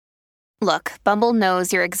Look, Bumble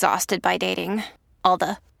knows you're exhausted by dating. All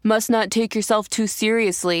the must not take yourself too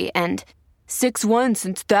seriously and 6'1"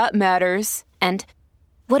 since that matters. And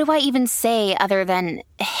what do I even say other than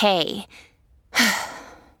hey?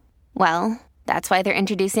 Well, that's why they're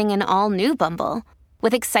introducing an all-new Bumble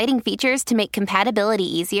with exciting features to make compatibility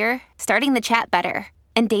easier, starting the chat better,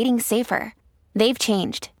 and dating safer. They've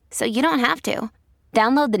changed, so you don't have to.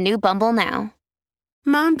 Download the new Bumble now.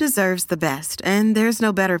 Mom deserves the best, and there's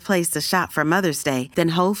no better place to shop for Mother's Day than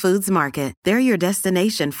Whole Foods Market. They're your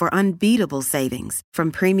destination for unbeatable savings, from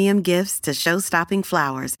premium gifts to show-stopping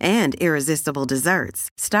flowers and irresistible desserts.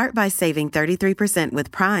 Start by saving 33%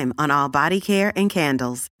 with Prime on all body care and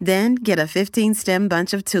candles. Then get a 15-stem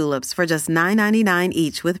bunch of tulips for just $9.99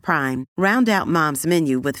 each with Prime. Round out Mom's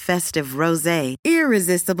menu with festive rosé,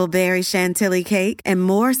 irresistible berry chantilly cake, and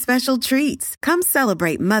more special treats. Come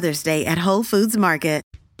celebrate Mother's Day at Whole Foods Market.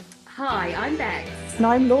 Hi, I'm Bex. And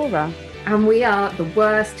I'm Laura. And we are the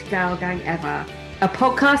Worst Girl Gang Ever, a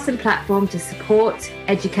podcast and platform to support,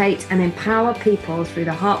 educate and empower people through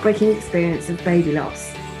the heartbreaking experience of baby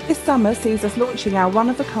loss. This summer sees us launching our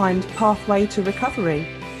one-of-a-kind pathway to recovery.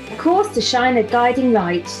 A course to shine a guiding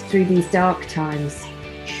light through these dark times.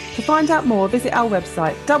 To find out more, visit our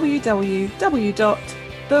website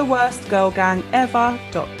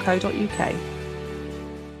www.theworstgirlgangever.co.uk.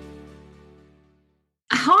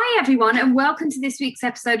 Hi everyone, and welcome to this week's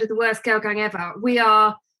episode of the Worst Girl Gang Ever. We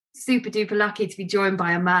are super duper lucky to be joined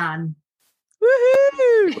by a man.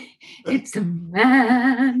 Woohoo! It's a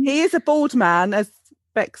man. He is a bald man, as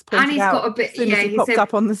Bex pointed and he's out, got a bit, as soon as he popped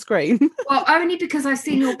up on the screen. Well, only because I've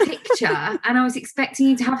seen your picture and I was expecting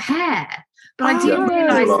you to have hair, but I didn't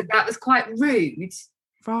realise that was quite rude.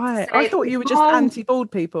 Right, I thought you were just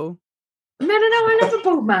anti-bald people. No, I love a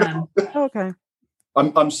bald man. Okay.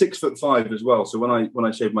 I'm 6'5" as well, so when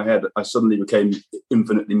I shaved my head, I suddenly became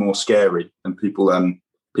infinitely more scary, and people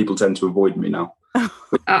tend to avoid me now.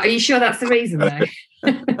 Are you sure that's the reason, though?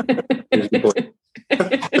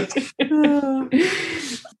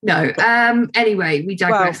 No. Anyway, we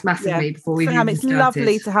digress massively before we. Sam, it's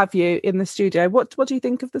lovely to have you in the studio. What do you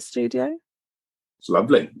think of the studio? It's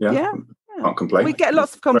lovely. Yeah. Can't complain. We get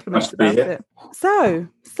lots of compliments about it. So,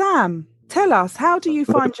 Sam, tell us, how do you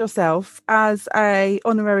find yourself as a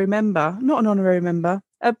honorary member? Not an honorary member.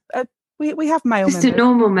 We have male members. Just a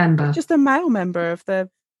normal member. Just a male member of the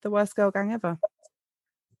Worst Girl Gang Ever.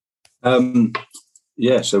 So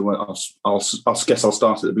I'll guess I'll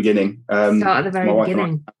start at the beginning. Start at the very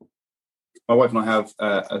beginning. My wife and I have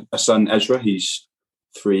a son, Ezra. He's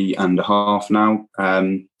 3.5 now.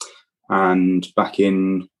 And back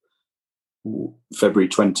in February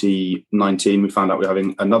 2019, we found out we were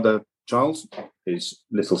having another child, his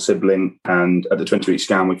little sibling, and at the 20-week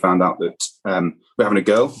scan we found out that we're having a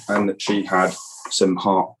girl and that she had some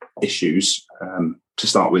heart issues. To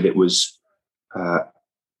start with, it was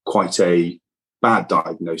quite a bad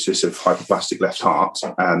diagnosis of hypoplastic left heart,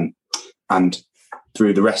 and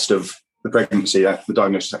through the rest of the pregnancy the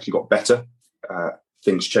diagnosis actually got better.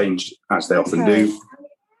 Things changed, as they often do,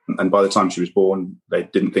 and by the time she was born they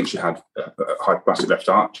didn't think she had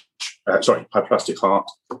hypoplastic heart.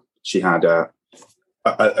 She had a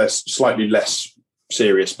slightly less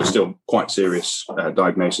serious, but still quite serious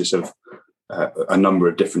diagnosis of a number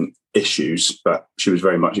of different issues. But she was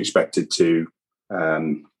very much expected to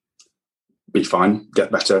be fine,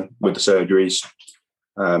 get better with the surgeries.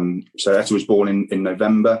 So Etta was born in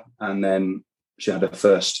November, and then she had her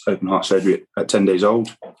first open heart surgery at 10 days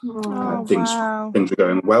old. Things were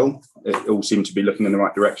going well. It all seemed to be looking in the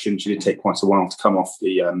right direction. She did take quite a while to come off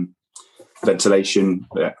the ventilation,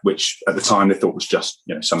 which at the time they thought was just,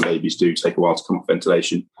 some babies do take a while to come off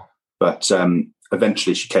ventilation. But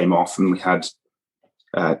eventually she came off, and we had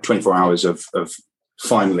 24 hours of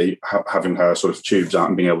finally having her sort of tubes out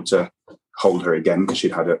and being able to hold her again, because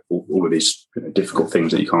she'd had all of these difficult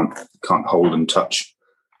things that you can't hold and touch.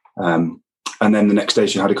 And then the next day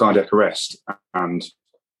she had a cardiac arrest, and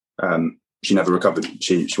she never recovered.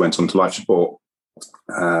 She went on to life support.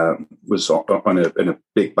 Was in a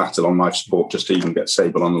big battle on life support just to even get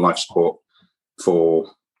stable on the life support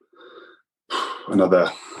for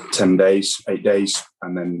another 8 days,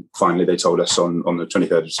 and then finally they told us on the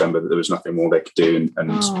 23rd of December that there was nothing more they could do,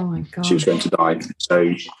 and she was going to die.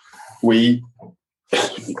 So we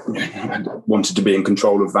wanted to be in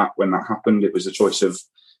control of that when that happened. It was a choice of,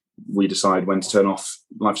 we decide when to turn off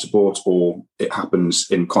life support, or it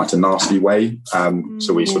happens in quite a nasty way.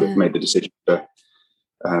 So we sort of made the decision to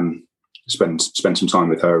spend some time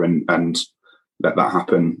with her and let that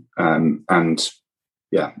happen. And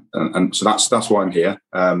so that's why I'm here.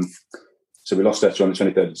 So we lost Esther on the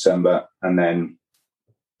 23rd of December, and then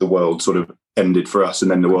the world sort of ended for us,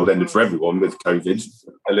 and then the world ended for everyone with COVID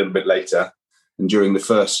a little bit later. And during the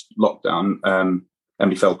first lockdown,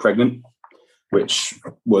 Emily fell pregnant, which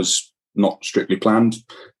was not strictly planned.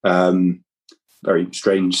 Very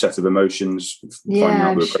strange set of emotions. Yeah,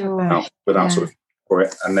 I'm sure. Without sort of for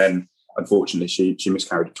it. And then, unfortunately, she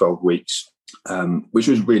miscarried at 12 weeks, which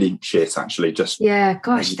was really shit, actually. Just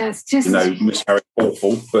that's just miscarriage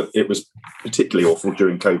awful, but it was particularly awful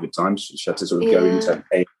during COVID times. She had to sort of go into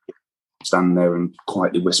stand there and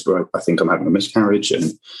quietly whisper, "I think I'm having a miscarriage,"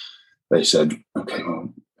 and they said, "Okay,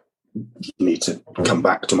 well, you need to come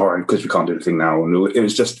back tomorrow because we can't do anything now." And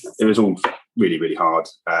it was all really, really hard.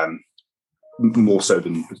 More so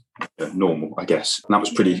than normal, I guess. And that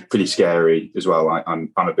was pretty scary as well.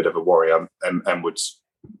 I'm a bit of a worrier, and would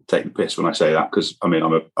take the piss when I say that, because I'm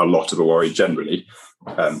a lot of a worry generally,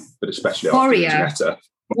 but especially after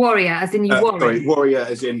warrior as in you worry. Sorry, warrior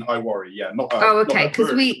as in I worry. Yeah, not. Okay,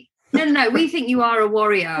 because we think you are a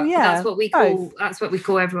warrior. Oh, yeah. That's what we call. That's what we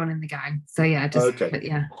call everyone in the gang. So yeah, okay. But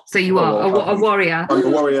yeah. So you are a warrior. I'm a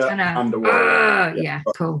warrior and a warrior. Yeah,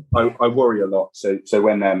 cool. I worry a lot. So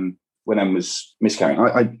when Em was miscarrying,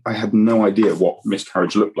 I had no idea what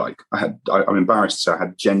miscarriage looked like. I'm embarrassed to say I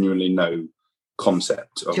had genuinely no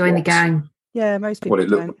concept of join the gang. Yeah, most people what it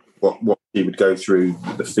looked, what she would go through,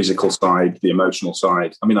 the physical side, the emotional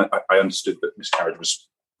side. I mean, I understood that miscarriage was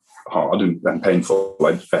hard and painful.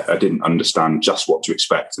 I didn't understand just what to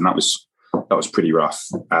expect, and that was pretty rough.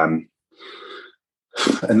 And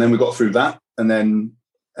then we got through that, and then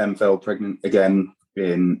Em fell pregnant again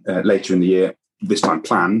in later in the year. This time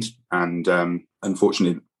planned, and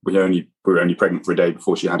unfortunately, we were only pregnant for a day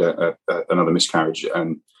before she had another miscarriage,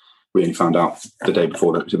 and we only found out the day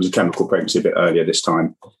before that it was a chemical pregnancy a bit earlier this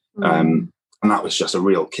time, and that was just a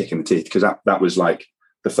real kick in the teeth, because that was like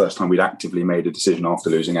the first time we'd actively made a decision after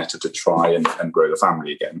losing Etta to try and grow the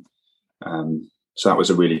family again. So that was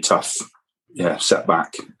a really tough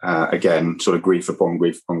setback. Again, sort of grief upon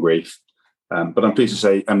grief upon grief. But I'm pleased to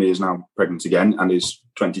say Emily is now pregnant again and is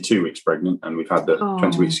 22 weeks pregnant, and we've had the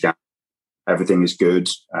 20-week scan. Everything is good.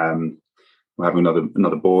 We're having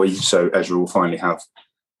another boy, so Ezra will finally have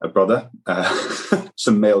a brother,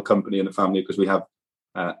 some male company in the family, because we have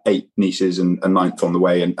 8 nieces and a 9th on the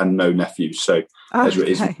way, and no nephews. So Ezra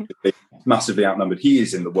is massively outnumbered. He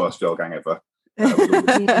is in the worst girl gang ever.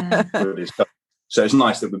 So it's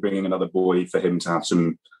nice that we're bringing another boy for him to have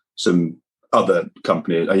some other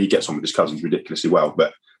company. He gets on with his cousins ridiculously well,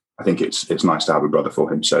 but I think it's nice to have a brother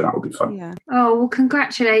for him, so that will be fun. Yeah. Oh well,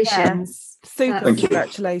 congratulations! Yeah. Super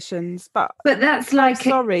congratulations! But that's like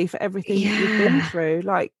sorry for everything you've been through.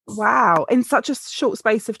 Like, wow, in such a short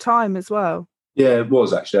space of time as well. Yeah, it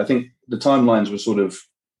was actually. I think the timelines were sort of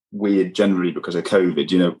weird generally because of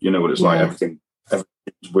COVID. You know what it's like. Everything's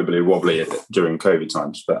wibbly wobbly during COVID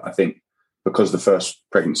times. But I think because the first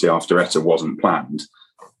pregnancy after Etta wasn't planned,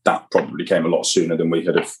 that probably came a lot sooner than we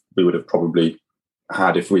would have probably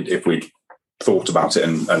had if we'd thought about it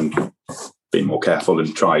and been more careful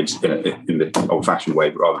and tried in the old-fashioned way,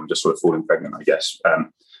 rather than just sort of falling pregnant, I guess.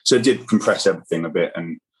 So it did compress everything a bit,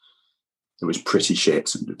 and it was pretty shit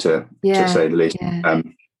to say the least. Yeah.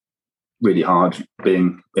 Really hard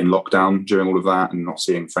being in lockdown during all of that and not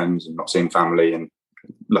seeing friends and not seeing family. And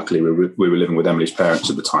luckily we were living with Emily's parents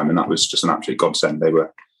at the time, and that was just an absolute godsend. They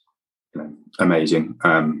were amazing.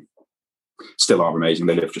 Still are amazing.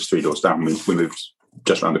 They live just 3 doors down. We moved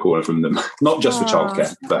just around the corner from them, not just for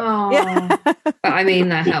childcare, but but I mean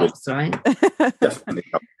that helps, right? Definitely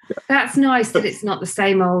helps. Yeah. That's nice that it's not the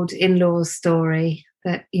same old in-laws story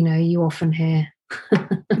that you often hear.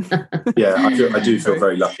 Yeah, I do feel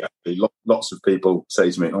very lucky. Actually, lots of people say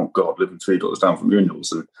to me, "Oh God, living 3 doors down from your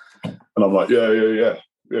in-laws," and I'm like, yeah,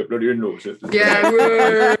 bloody in-laws.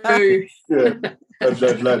 Yeah, yeah.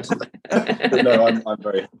 Lads. But no, I'm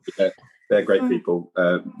very happy. They're great people,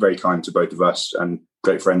 very kind to both of us, and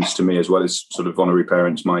great friends to me as well as sort of honorary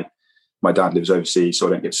parents. My dad lives overseas, so I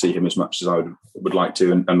don't get to see him as much as I would like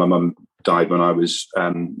to, and my mum died when I was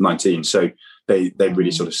 19, so they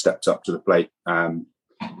really sort of stepped up to the plate in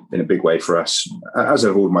a big way for us, as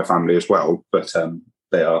have all of my family as well. But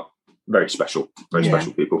they are very special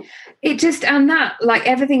people. It just, and that, like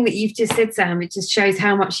everything that you've just said, Sam, it just shows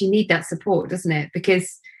how much you need that support, doesn't it?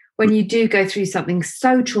 Because when you do go through something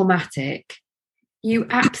so traumatic, you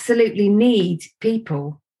absolutely need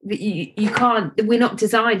people. You can't, we're not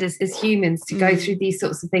designed as humans to go through these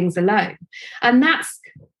sorts of things alone. And that's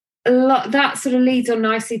a lot, that sort of leads on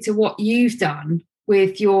nicely to what you've done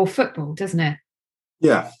with your football, doesn't it?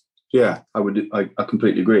 Yeah, I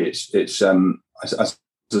completely agree. It's as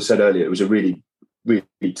I said earlier, it was a really,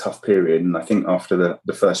 really tough period. And I think after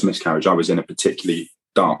the first miscarriage, I was in a particularly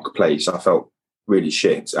dark place. I felt really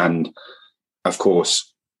shit. And of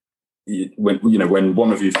course, when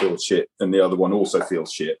one of you feels shit and the other one also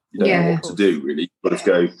feels shit, you don't know what to do, really. But just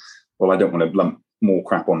go, well, I don't want to lump more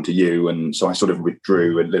crap onto you. And so I sort of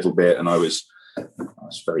withdrew a little bit, and I was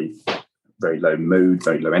very, very low mood,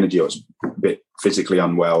 very low energy. I was a bit physically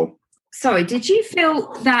unwell. Sorry, did you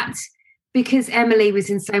feel that because Emily was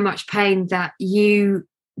in so much pain that you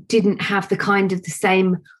didn't have the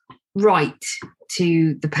same right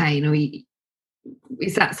to the pain, or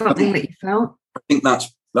is that something that you felt? I think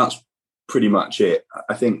that's pretty much it.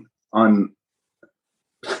 I think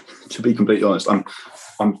to be completely honest,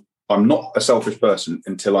 I'm not a selfish person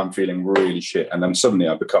until I'm feeling really shit, and then suddenly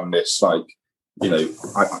I become this, like,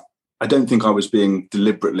 I don't think I was being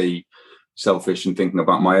deliberately selfish and thinking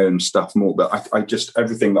about my own stuff more, but I just,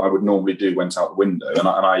 everything that I would normally do went out the window, and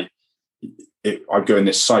I'd go in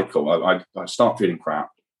this cycle. I'd start feeling crap,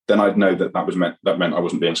 then I'd know that meant I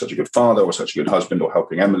wasn't being such a good father or such a good husband or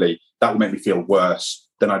helping Emily. That would make me feel worse.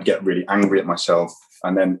 Then I'd get really angry at myself,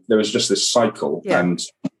 and then there was just this cycle, and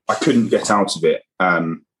I couldn't get out of it.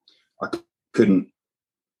 I couldn't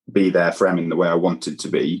be there for Em in the way I wanted to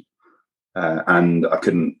be, and I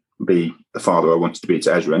couldn't be the father I wanted to be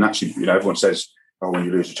to Ezra. And actually, everyone says, "Oh, when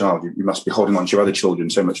you lose a child, you must be holding on to your other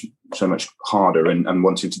children so much harder and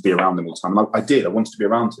wanting to be around them all the time." And I did. I wanted to be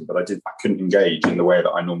around him, but I couldn't engage in the way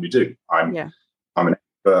that I normally do. I'm an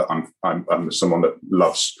expert. I'm someone that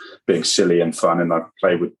loves being silly and fun, and I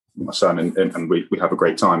play with my son, and we have a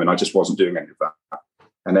great time. And I just wasn't doing any of that.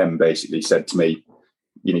 And Em basically said to me,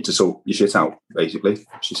 "You need to sort your shit out," basically.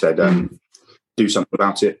 She said, "Do something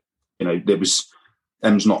about it."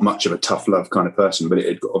 Em's not much of a tough love kind of person, but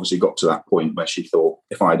it obviously got to that point where she thought,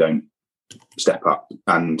 if I don't step up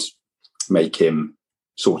and make him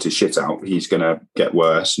sort his shit out, he's going to get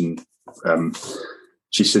worse. And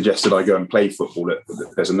she suggested I go and play football.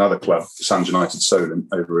 There's another club, Sandhurst United Solent,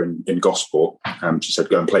 over in Gosport. She said,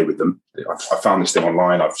 go and play with them. I found this thing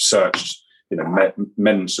online. I've searched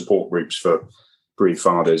men's support groups for bereaved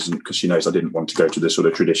fathers, and because she knows I didn't want to go to the sort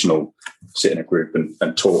of traditional sit in a group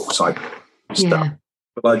and talk type stuff.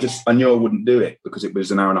 But I knew I wouldn't do it because it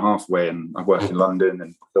was an hour and a half away, and I work in London,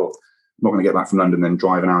 and I thought, I'm not going to get back from London, then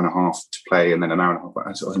drive an hour and a half to play, and then an hour and a half back.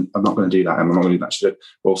 I said, I'm not going to do that, and I'm not going to do that. She said,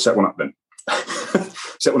 well, set one up then.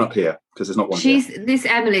 Set one up here, because there's not one here. This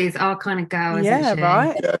Emily is our kind of girl, isn't she?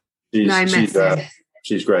 Right. Yeah,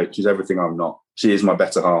 she's great. She's everything I'm not. She is my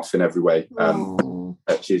better half in every way.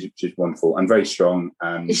 She's wonderful and very strong.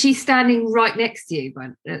 Is she standing right next to you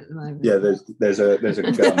at the moment? Yeah, there's a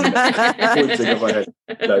gun pointing at my head.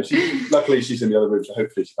 No, luckily she's in the other room, so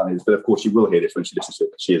hopefully she can hear this. But of course, she will hear this when she listens to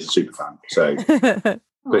it. She is a super fan. So,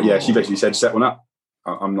 but yeah, she basically said, "Set one up."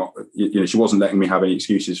 I'm not. She wasn't letting me have any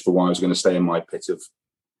excuses for why I was going to stay in my pit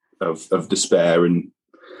of despair and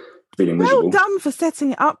feeling miserable. Well done for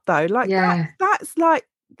setting it up, though.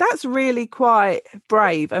 That's really quite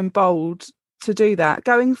brave and bold to do that.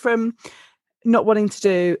 Going from not wanting to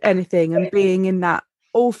do anything and being in that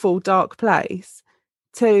awful dark place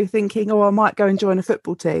to thinking, oh, I might go and join a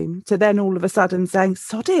football team, to then all of a sudden saying,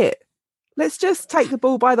 sod it, let's just take the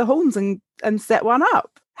ball by the horns and set one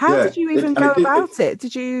up. How did you even go about it?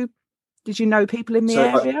 Did you know people in the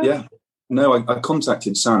area? No, I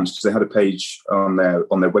contacted Sands because they had a page on their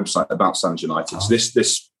website about Sands United. So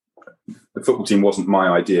the football team wasn't my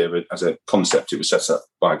idea as a concept. It was set up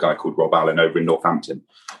by a guy called Rob Allen over in Northampton,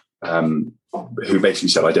 who basically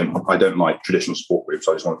said, I don't like traditional sport groups.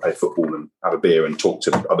 I just want to play football and have a beer and talk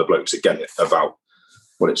to other blokes that get it about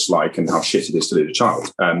what it's like and how shit it is to lose a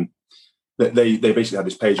child. They basically had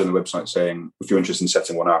this page on the website saying, if you're interested in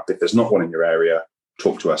setting one up, if there's not one in your area,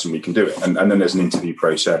 talk to us and we can do it. And then there's an interview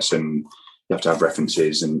process, and you have to have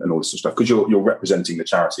references and all this sort of stuff, because you're representing the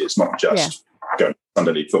charity. It's not just going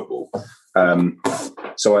Sunday league football.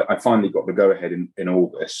 So I finally got the go-ahead in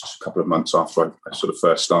August, a couple of months after I sort of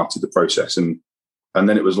first started the process. And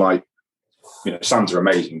then it was like, Sands are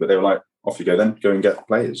amazing, but they were like, off you go then, go and get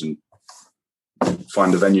players and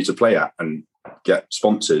find a venue to play at and get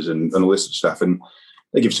sponsors and all this sort of stuff. And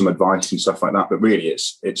they give some advice and stuff like that. But really,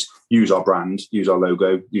 it's use our brand, use our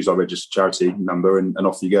logo, use our registered charity number, and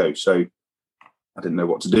off you go. So I didn't know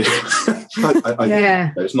what to do. It's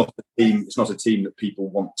not a team. It's not a team that people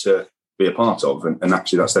want to be a part of, and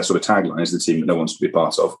actually, that's their sort of tagline: is the team that no one wants to be a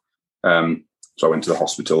part of. So I went to the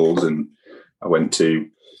hospitals, and I went to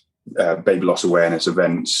baby loss awareness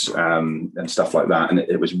events and stuff like that. And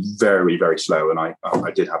it was very, very slow. And I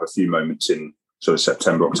did have a few moments in sort of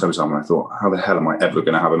September, October time, and I thought, how the hell am I ever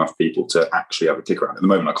going to have enough people to actually have a kick around? At the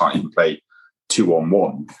moment, I can't even play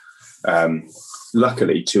 2-on-1.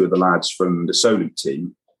 Luckily, two of the lads from the Solent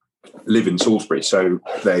team live in Salisbury, so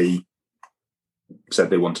they said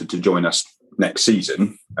they wanted to join us next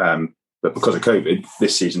season. But because of COVID,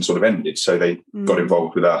 this season sort of ended. So they got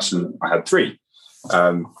involved with us, and I had 3.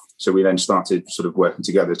 So we then started sort of working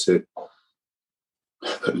together to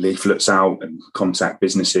put leaflets out and contact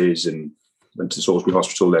businesses, and went to Salisbury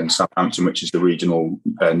Hospital, then Southampton, which is the regional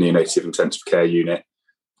neonatal intensive care unit,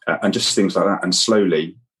 and just things like that. And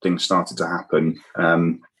slowly things started to happen.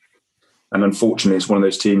 And unfortunately, it's one of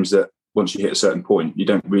those teams that once you hit a certain point, you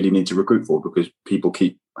don't really need to recruit for, because people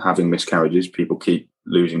keep having miscarriages, people keep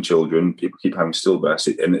losing children, people keep having stillbirths,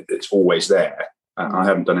 and it's always there. I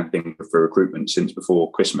haven't done anything for recruitment since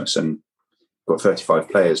before Christmas, and got 35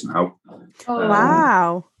 players now. Oh,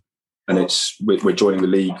 wow. And we're joining the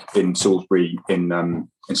league in Salisbury in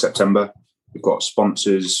September. We've got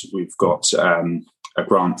sponsors. We've got a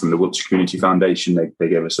grant from the Wiltshire Community Foundation. They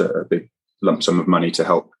gave us a big lump sum of money to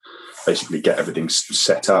help basically get everything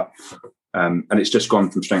set up. And it's just gone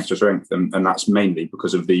from strength to strength. And that's mainly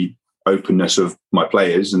because of the openness of my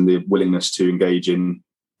players and the willingness to engage in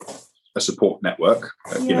a support network,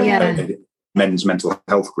 a men's mental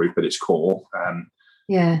health group at its core.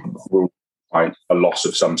 Will find a loss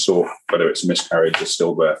of some sort, whether it's a miscarriage, a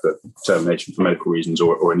stillbirth, a termination for medical reasons,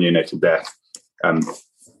 or a neonatal death.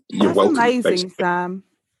 You're welcome. Amazing, basically. Sam.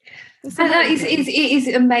 It is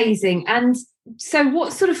amazing. And so,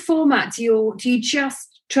 what sort of format do you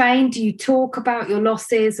just train? Do you talk about your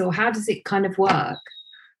losses, or how does it kind of work?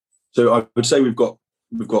 So I would say we've got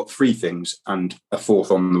 3 things and a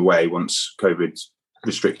 4th on the way once COVID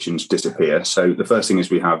restrictions disappear. So the first thing is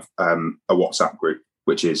we have a WhatsApp group,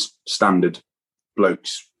 which is standard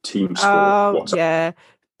blokes team sport. WhatsApp. Yeah,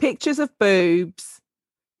 pictures of boobs,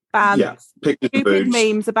 and pictures stupid of boobs,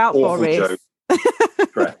 memes about Boris.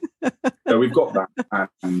 Correct. So we've got that,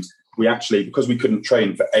 and we actually, because we couldn't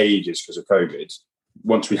train for ages because of COVID,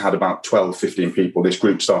 once we had about 12, 15 people, this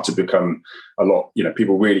group started to become a lot,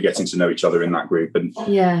 people really getting to know each other in that group. And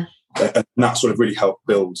that sort of really helped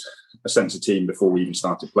build a sense of team before we even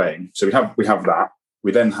started playing. So we have that.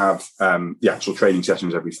 We then have the actual training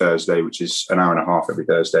sessions every Thursday, which is an hour and a half every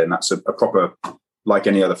Thursday. And that's a proper, like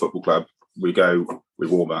any other football club. We go, we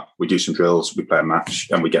warm up, we do some drills, we play a match,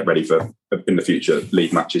 and we get ready for, in the future,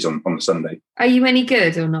 league matches on the Sunday. Are you any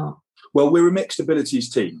good or not? Well, we're a mixed abilities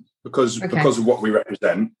team because of what we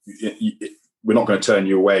represent. We're not going to turn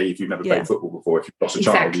you away if you've never played football before. If you've lost a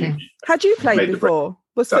child, had you played before?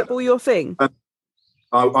 Was football your thing?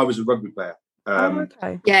 I was a rugby player.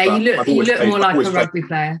 Okay. Yeah, you look more like a rugby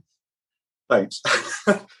player. Thanks.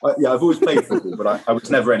 I've always played football, but I was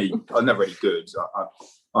never any good.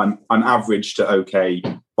 I'm average to okay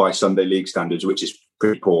by Sunday league standards, which is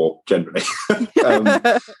pretty poor generally.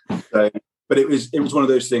 But it was one of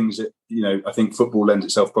those things that, I think football lends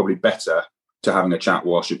itself probably better to having a chat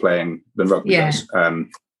whilst you're playing than rugby does.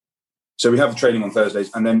 So we have the training on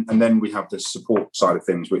Thursdays, and then we have the support side of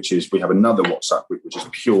things, which is we have another WhatsApp group which is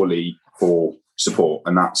purely for support,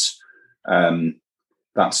 and that's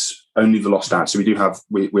only the lost dads. So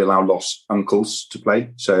we allow lost uncles to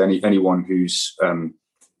play. So anyone who's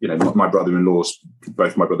both my brother-in-laws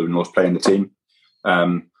play in the team.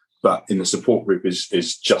 But in the support group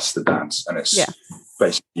is just the dads, and it's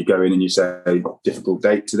basically you go in and you say, difficult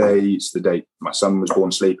date today. It's the date my son was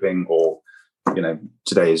born sleeping, or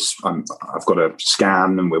today is I've got a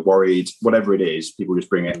scan and we're worried. Whatever it is, people just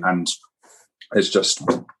bring it, and it's just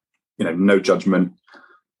no judgment.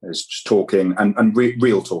 It's just talking and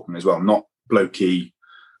real talking as well, not blokey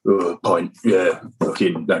pint. Yeah,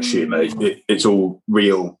 fucking that shit, mate. It's all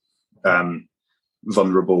real,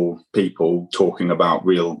 vulnerable people talking about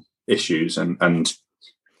real issues and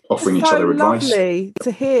offering each other advice. Lovely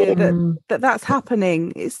to hear that's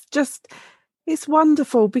happening. It's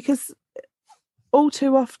wonderful, because all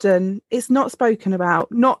too often it's not spoken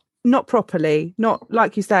about, not properly, not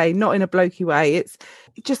like you say, not in a blokey way. It's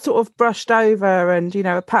just sort of brushed over and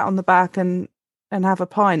a pat on the back and have a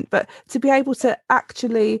pint. But to be able to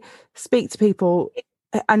actually speak to people,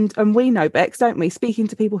 and we know, Bex, don't we, speaking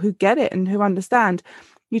to people who get it and who understand,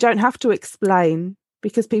 you don't have to explain,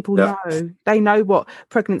 because people know. They know what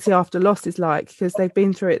pregnancy after loss is like because they've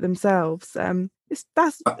been through it themselves.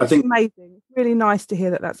 That's amazing. It's really nice to hear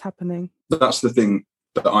that that's happening. That's the thing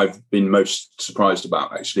that I've been most surprised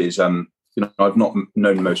about, actually, is I've not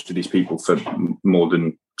known most of these people for more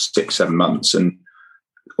than 6-7 months, and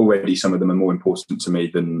already some of them are more important to me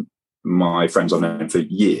than my friends I've known for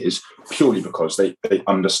years, purely because they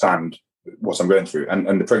understand what I'm going through.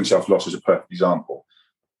 And the pregnancy after loss is a perfect example.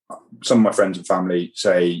 Some of my friends and family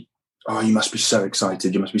say, "Oh, you must be so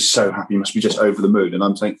excited, you must be so happy, you must be just over the moon." And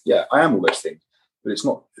I'm saying, yeah, I am all those things. But it's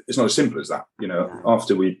not as simple as that.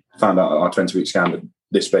 After we found out at our 20-week scan that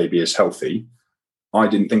this baby is healthy, I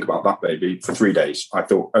didn't think about that baby for 3 days. I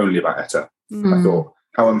thought only about Etta. I thought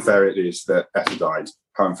how unfair it is that Etta died,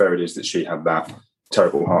 how unfair it is that she had that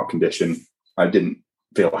terrible heart condition. I didn't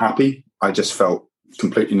feel happy. I just felt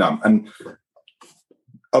completely numb. And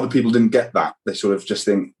other people didn't get that. They sort of just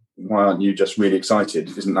think, why aren't you just really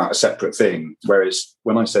excited? Isn't that a separate thing? Whereas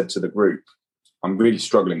when I said to the group, I'm really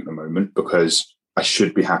struggling at the moment because I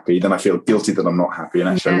should be happy, then I feel guilty that I'm not happy. And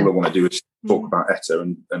actually, all I want to do is talk about Etta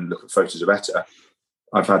and look at photos of Etta.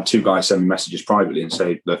 I've had 2 guys send me messages privately and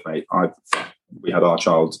say, look, mate, we had our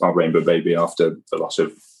child, our rainbow baby, after the loss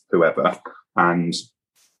of whoever. And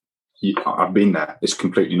I've been there. It's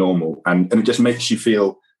completely normal. And it just makes you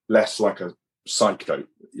feel less like a psycho.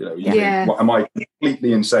 Think, am I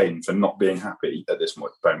completely insane for not being happy at this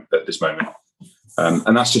moment?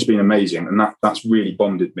 And that's just been amazing. And that's really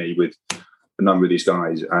bonded me with a number of these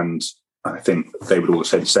guys. And I think they would all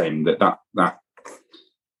say the same, that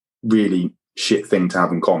really shit thing to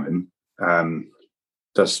have in common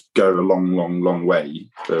does go a long, long, long way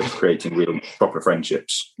for creating real proper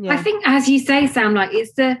friendships. I think, as you say, Sam, like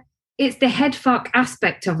it's the head fuck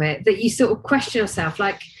aspect of it that you sort of question yourself.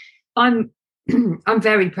 Like, I'm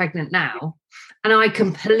very pregnant now, and I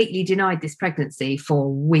completely denied this pregnancy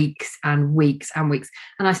for weeks and weeks and weeks.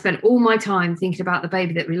 And I spent all my time thinking about the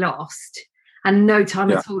baby that we lost, and no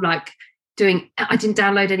time at all I didn't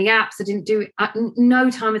download any apps. I didn't do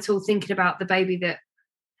no time at all thinking about the baby that.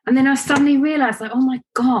 And then I suddenly realized, like, oh my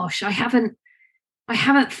gosh, I haven't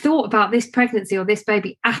thought about this pregnancy or this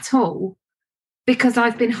baby at all, because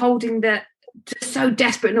I've been holding just so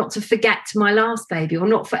desperate not to forget my last baby, or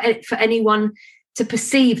not for anyone to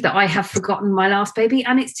perceive that I have forgotten my last baby.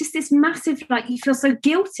 And it's just this massive, like, you feel so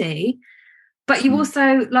guilty, but you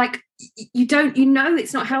also, like,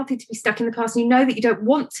 it's not healthy to be stuck in the past. And you know that you don't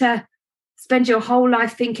want to spend your whole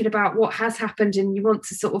life thinking about what has happened, and you want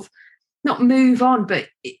to sort of not move on, but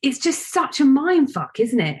it's just such a mind fuck,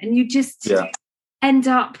 isn't it? And you just end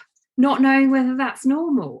up not knowing whether that's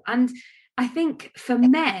normal. And I think for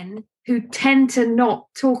men who tend to not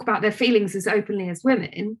talk about their feelings as openly as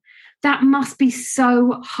women, that must be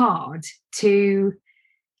so hard to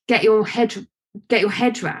get your head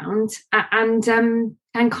round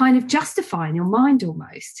and kind of justify in your mind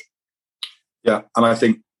almost. Yeah, and I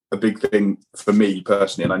think a big thing for me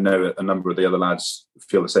personally, and I know a number of the other lads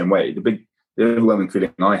feel the same way, the overwhelming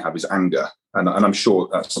feeling I have is anger. And I'm sure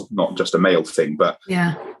that's not just a male thing, but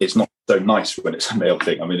it's not so nice when it's a male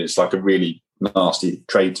thing. I mean, it's like a really nasty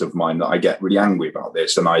trait of mine that I get really angry about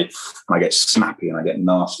this, and I get snappy and I get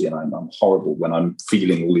nasty, and I'm horrible when I'm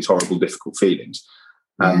feeling all these horrible, difficult feelings.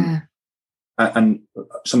 And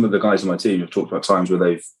some of the guys on my team have talked about times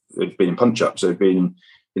where they've been in punch-ups, they've been,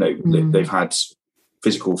 they've had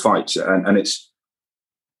physical fights, and it's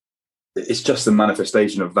just the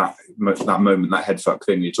manifestation of that moment, that head fuck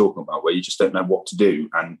thing you're talking about, where you just don't know what to do.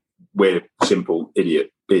 And we're simple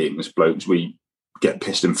idiot beings, blokes. We get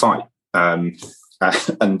pissed and fight. And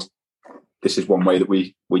this is one way that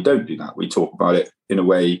we don't do that. We talk about it in a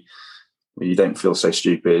way where you don't feel so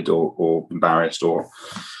stupid or embarrassed, or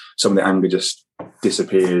some of the anger just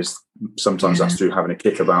disappears. Sometimes that's through having a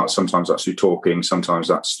kick about, sometimes that's through talking, sometimes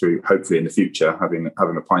that's through, hopefully in the future, having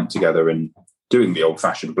a pint together and doing the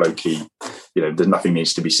old-fashioned blokey, there's nothing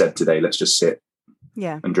needs to be said today, let's just sit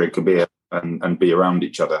and drink a beer and be around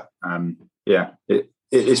each other.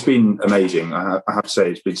 It's been amazing. I have to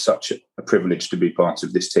say, it's been such a privilege to be part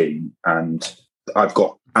of this team, and I've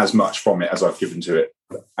got as much from it as I've given to it,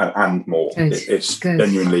 and more. It's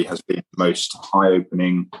genuinely has been the most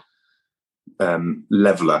eye-opening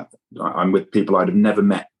leveler. I'm with people I'd have never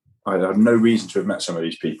met. I have no reason to have met some of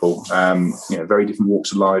these people. Very different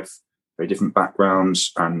walks of life, very different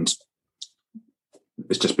backgrounds, and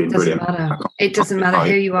it's just been brilliant. It doesn't matter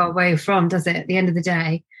who you are, where you're from, does it? At the end of the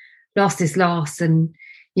day, loss is loss, and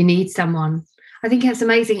you need someone. I think it's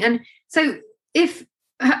amazing. And so if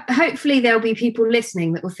hopefully there'll be people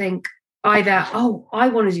listening that will think either, oh, I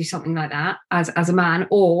want to do something like that as a man,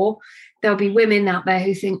 or there'll be women out there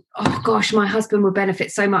who think, oh gosh, my husband would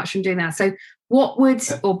benefit so much from doing that. So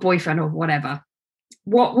or boyfriend or whatever,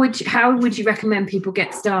 how would you recommend people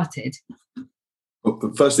get started? Well,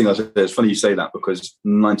 the first thing I say, it's funny you say that, because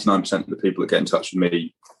 99% of the people that get in touch with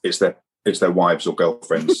me, it's their wives or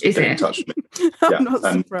girlfriends that get in touch with me.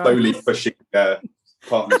 And slowly pushing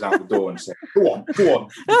partners out the door and saying, go on,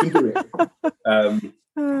 you can do it.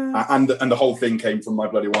 And the whole thing came from my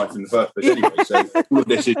bloody wife in the first place anyway. So all of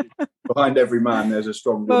this is, behind every man, there's a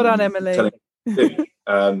strong woman. Well done, Emily.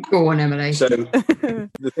 Go on, Emily. So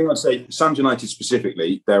the thing I'd say, Sands United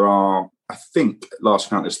specifically, there are, I think, last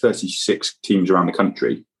count, there's 36 teams around the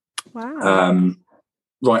country. Wow.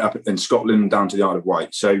 Right up in Scotland down to the Isle of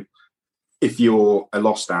Wight. So if you're a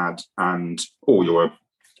lost dad or you're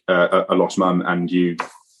a lost mum and you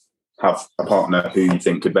have a partner who you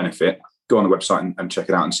think could benefit, go on the website and check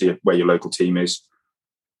it out and see where your local team is.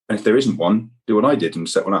 And if there isn't one, do what I did and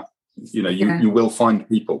set one up. You will find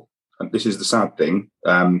people. And this is the sad thing.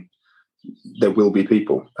 There will be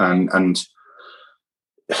people. And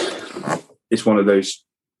it's one of those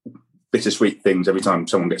bittersweet things every time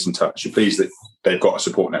someone gets in touch. You're pleased that they've got a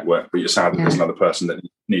support network, but you're sad that there's another person that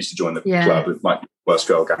needs to join the club. It might be the worst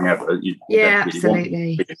girl gang ever. You don't really want to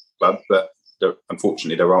be in the club, but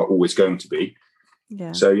unfortunately there are always going to be.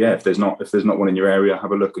 Yeah. So if there's not one in your area,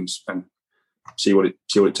 have a look and see what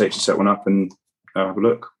it takes to set one up and have a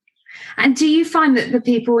look. And do you find that the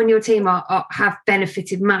people in your team have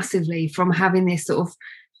benefited massively from having this sort of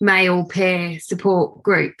male peer support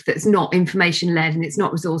group that's not information led and it's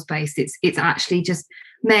not resource based? It's actually just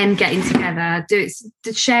men getting together,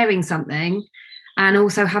 sharing something, and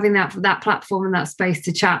also having that platform and that space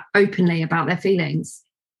to chat openly about their feelings.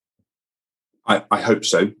 I hope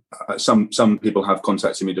so. Some people have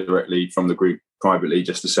contacted me directly from the group privately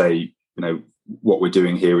just to say, what we're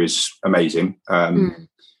doing here is amazing.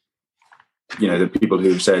 The people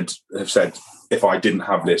who have said, if I didn't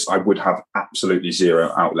have this, I would have absolutely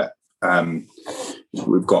zero outlet.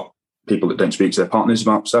 We've got people that don't speak to their partners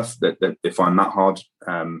about stuff that they find that hard.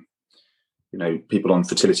 People on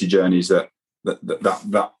fertility journeys that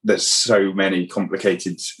there's so many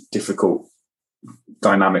complicated, difficult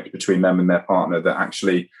dynamics between them and their partner that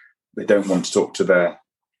actually they don't want to talk to their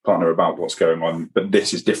partner about what's going on. But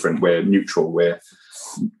this is different. We're neutral. We're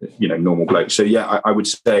normal blokes. So I would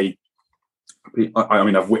say. I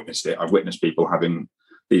mean, I've witnessed it. I've witnessed people having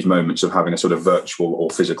these moments of having a sort of virtual or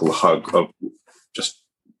physical hug of just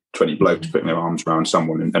 20 blokes putting their arms around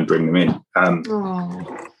someone and bring them in.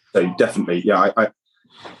 So definitely,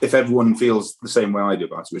 if everyone feels the same way I do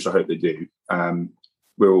about it, which I hope they do,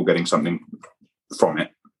 we're all getting something from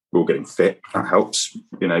it. We're all getting fit. That helps.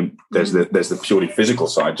 There's the purely physical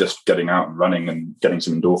side, just getting out and running and getting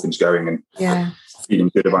some endorphins going and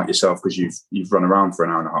feeling good about yourself because you've run around for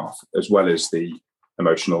an hour and a half, as well as the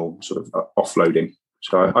emotional sort of offloading.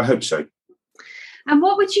 So I hope so. And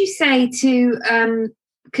what would you say to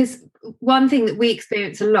because one thing that we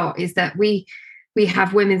experience a lot is that we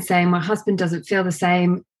have women saying, my husband doesn't feel the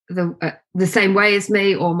same way as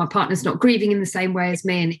me, or my partner's not grieving in the same way as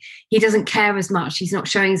me, and he doesn't care as much, he's not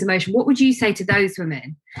showing his emotion. What would you say to those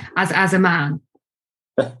women as a man?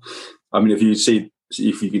 I mean, if you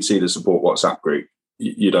could see the support WhatsApp group,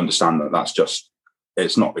 you'd understand that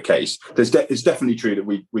it's not the case. It's definitely true that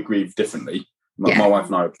we grieve differently. My wife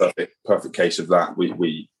and I are a perfect case of that.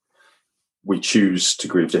 We choose to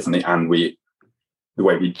grieve differently, and the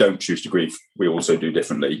way we don't choose to grieve, we also do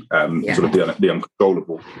differently. Sort of the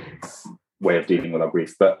uncontrollable way of dealing with our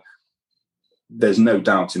grief. But there's no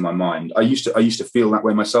doubt in my mind. I used to feel that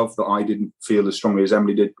way myself, that I didn't feel as strongly as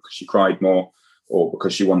Emily did because she cried more, or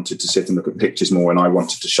because she wanted to sit and look at pictures more, and I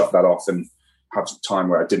wanted to shut that off and have some time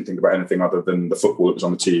where I didn't think about anything other than the football that was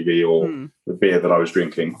on the TV or the beer that I was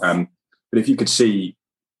drinking. But if you could see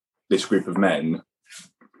this group of men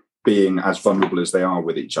being as vulnerable as they are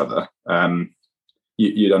with each other,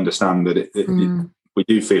 you'd understand that we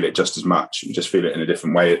do feel it just as much. We just feel it in a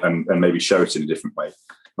different way and maybe show it in a different way.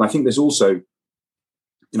 And I think there's also,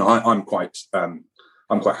 I'm quite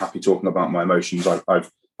happy talking about my emotions.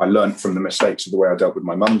 I learned from the mistakes of the way I dealt with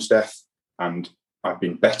my mum's death, and I've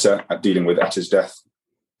been better at dealing with Etta's death.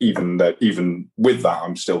 Even with that,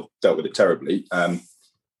 I'm still dealt with it terribly.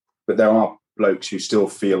 But there are blokes who still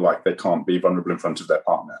feel like they can't be vulnerable in front of their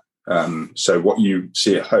partner. So what you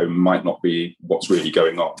see at home might not be what's really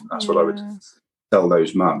going on. That's what I would tell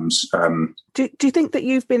those mums. Do you think that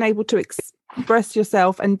you've been able to express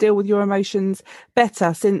yourself and deal with your emotions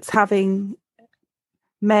better since having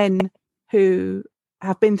men who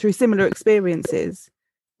have been through similar experiences,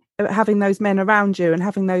 having those men around you and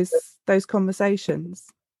having those conversations?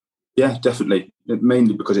 Yeah, definitely.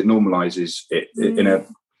 Mainly because it normalizes it in a,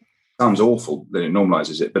 sounds awful that it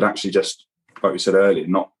normalizes it, but actually just, like we said earlier,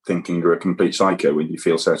 not thinking you're a complete psycho when you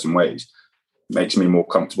feel certain ways makes me more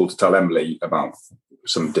comfortable to tell Emily about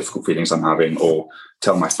some difficult feelings I'm having, or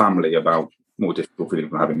tell my family about more difficult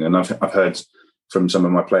feelings I'm having. And I've heard from some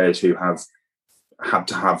of my players who have had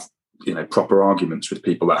to have proper arguments with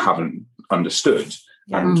people that haven't understood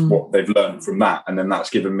and what they've learned from that. And then that's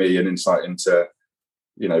given me an insight into,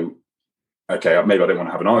 okay, maybe I don't want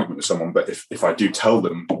to have an argument with someone, but if I do tell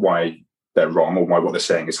them why they're wrong or why what they're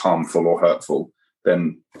saying is harmful or hurtful,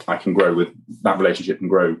 then I can grow with that relationship and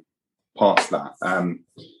grow past that.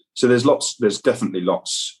 So there's definitely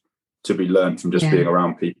lots to be learned from just being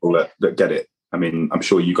around people that get it. I mean, I'm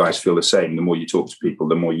sure you guys feel the same. The more you talk to people,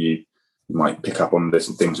 the more you might pick up on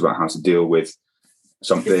little things about how to deal with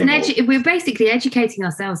something. We're basically educating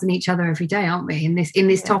ourselves and each other every day, aren't we? In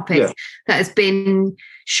this topic that has been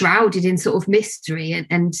shrouded in sort of mystery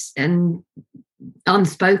and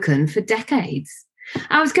unspoken for decades.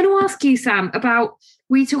 I was going to ask you, Sam, about,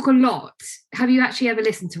 we talk a lot. Have you actually ever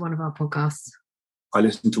listened to one of our podcasts? I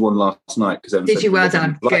listened to one last night because did you? Well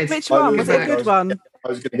done. Good. Which one was it? A good one. I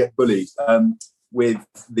was going to get bullied with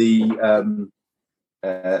the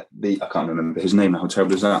I can't remember his name. How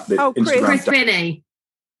terrible is that? Chris Binney.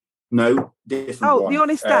 No, different one. The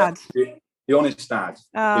Honest Dad. The Honest Dad.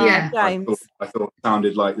 James. I thought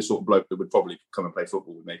sounded like the sort of bloke that would probably come and play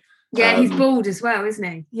football with me. Yeah, he's bald as well, isn't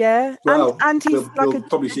he? Yeah, well, and he's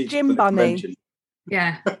a gym bunny.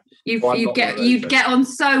 Yeah, you'd get on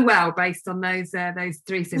so well based on those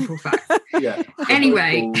three simple facts. Yeah.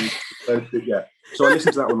 Anyway. So I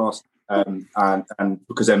listened to that one last, and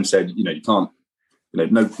because Em said, you can't,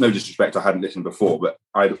 no disrespect, I hadn't listened before, but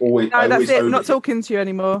I'd always. No, that's it. I'm not talking to you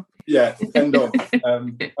anymore. Yeah, end of.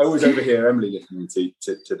 I always overhear Emily listening to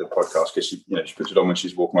the podcast because she puts it on when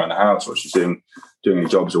she's walking around the house or she's doing any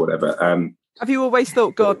jobs or whatever. Have you always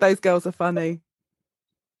thought, God, those girls are funny?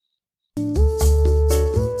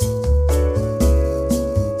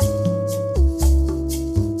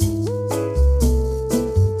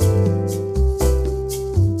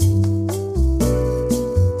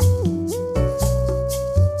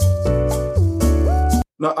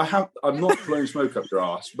 No, I'm not blowing smoke up your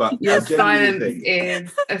ass, but your silence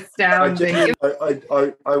is astounding.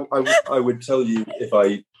 I would tell you if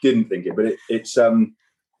I didn't think it, but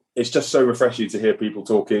it's just so refreshing to hear people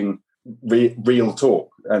talking real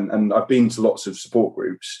talk. And I've been to lots of support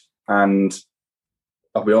groups, and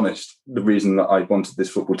I'll be honest, the reason that I wanted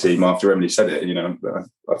this football team after Emily said it,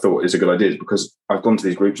 I thought it's a good idea, is because I've gone to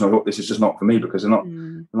these groups and I thought this is just not for me, because they're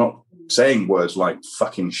not saying words like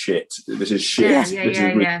fucking shit. This is shit. This is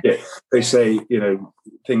really shit. They say,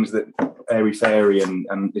 things that airy fairy and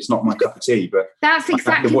it's not my cup of tea. But that's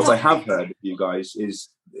exactly what I have heard of you guys is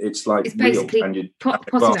it's real, and you have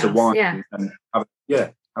a glass of wine and have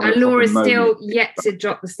and Laura's still yet to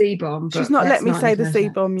drop the C-bomb. She's not let me say the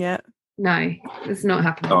C-bomb yet. No, it's not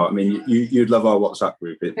happening. Oh, I mean, you'd love our WhatsApp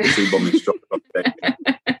group. The C-bomb is dropped off there.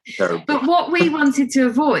 Terrible. But what we wanted to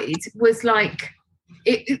avoid was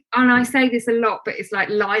and I say this a lot, but it's like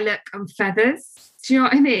lilac and feathers. Do you know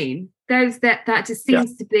what I mean? That just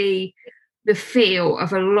seems to be the feel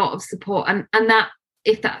of a lot of support, and that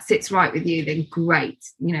if that sits right with you, then great.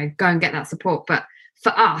 Go and get that support. But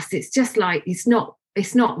for us, it's just like it's not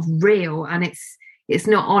real, and it's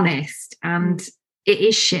not honest, and it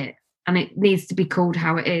is shit, and it needs to be called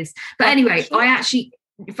how it is. But anyway, I actually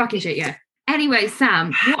fucking shit, yeah. Anyway,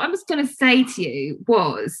 Sam, what I was going to say to you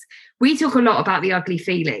was, we talk a lot about the ugly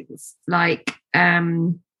feelings, like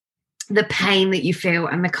the pain that you feel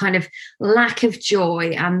and the kind of lack of joy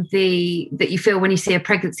and that you feel when you see a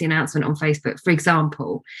pregnancy announcement on Facebook, for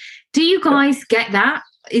example. Do you guys get that?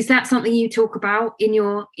 Is that something you talk about in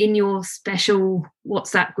your special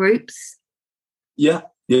WhatsApp groups? Yeah.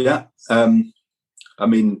 I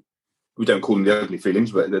mean, we don't call them the ugly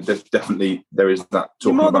feelings, but there is that.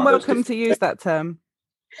 You're more than welcome to use that term.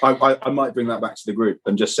 I might bring that back to the group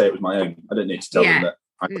and just say it was my own. I don't need to tell them that.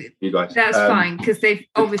 You guys. That's fine, because they've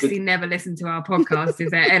obviously never listened to our podcast.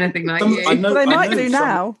 Is there anything like you? They might do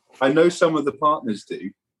now. I know some of the partners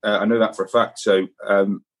do. I know that for a fact. So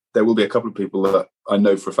there will be a couple of people that I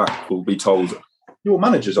know for a fact will be told, your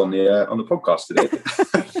manager's on the podcast today.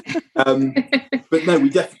 But no,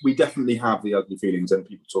 we definitely have the ugly feelings, and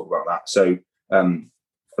people talk about that. So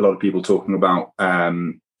a lot of people talking about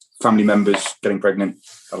family members getting pregnant.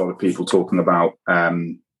 A lot of people talking about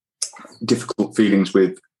difficult feelings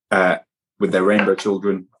with their rainbow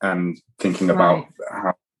children, and thinking about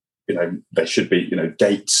how they should be.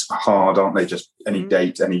 Dates are hard, aren't they? Just any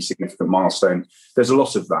date, any significant milestone. There's a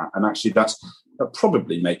lot of that, and actually that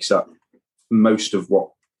probably makes up most of what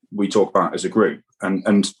we talk about as a group.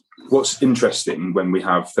 And what's interesting when we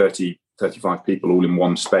have 30, 35 people all in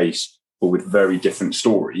one space, or with very different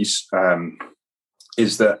stories,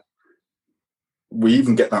 is that we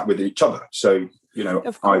even get that with each other. So,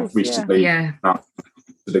 I've recently announced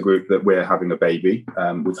to the group that we're having a baby.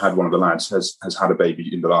 We've had one of the lads has had a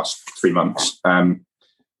baby in the last 3 months.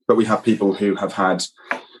 But we have people who have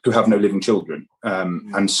no living children.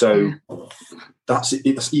 And so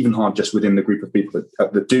it's even hard just within the group of people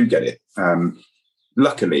that do get it.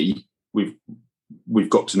 Luckily, we've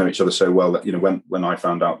got to know each other so well that, you know, when I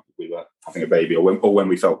found out we were having a baby, or when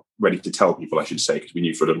we felt ready to tell people, I should say, because we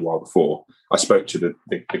knew for a little while before, I spoke to the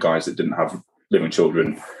guys that didn't have living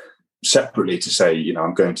children separately to say, you know,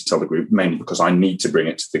 I'm going to tell the group, mainly because I need to bring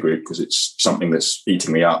it to the group because it's something that's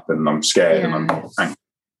eating me up and I'm scared and I'm angry.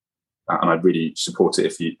 And I'd really support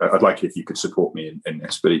it I'd like it if you could support me in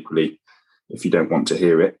this, but equally, if you don't want to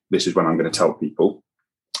hear it, this is when I'm going to tell people.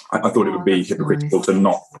 I thought it would be hypocritical to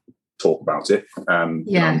not talk about it.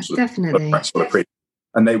 Definitely.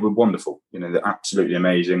 And they were wonderful. You know, they're absolutely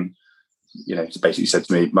amazing. You know, basically said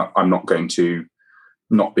to me, I'm not going to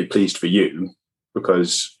not be pleased for you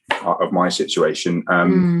because of my situation.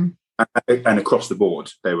 And across the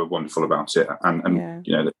board, they were wonderful about it. And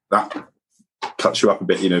you know, that cuts you up a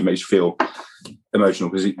bit, you know, makes you feel emotional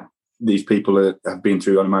because these people have been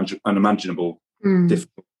through unimaginable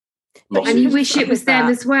difficult losses. And you wish it was them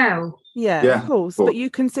as well. Yeah, of course. But you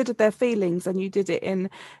considered their feelings and you did it in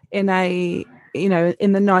a, you know,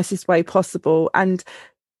 in the nicest way possible. And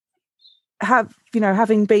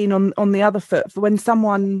having been on the other foot, when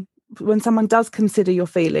someone does consider your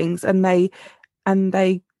feelings and they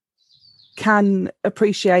can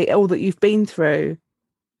appreciate all that you've been through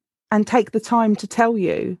and take the time to tell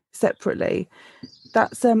you separately,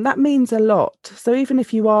 that means a lot. So even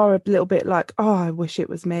if you are a little bit like, oh, I wish it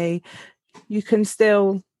was me, you can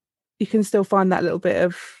still find that little bit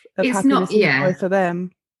of happiness and joy for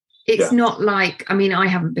them. It's not like, I mean, I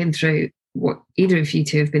haven't been through what either of you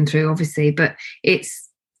two have been through, obviously, but it's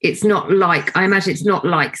not like, I imagine it's not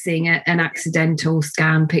like seeing an accidental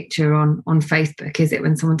scan picture on Facebook, is it,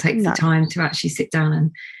 when someone takes the time to actually sit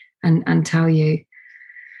down and tell you.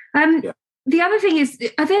 The other thing is,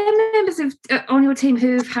 are there members of on your team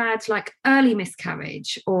who've had like early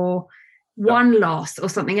miscarriage or one loss or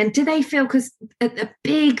something? And do they feel, because a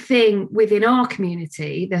big thing within our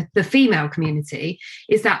community, the female community,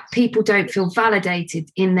 is that people don't feel validated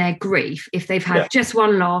in their grief if they've had just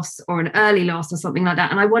one loss or an early loss or something like that.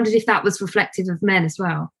 And I wondered if that was reflective of men as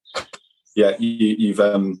well. Yeah, you've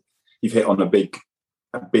hit on a big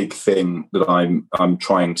thing that I'm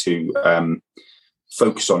trying to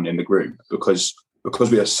focus on in the group, because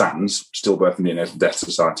we are SANS, Stillbirth and Neonatal Death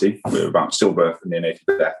Society. We're about stillbirth and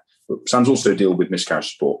neonatal death. But SANS also deal with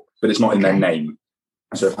miscarriage support, but it's not in their name.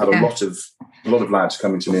 So I've had a lot of lads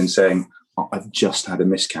coming to me and saying, oh, I've just had a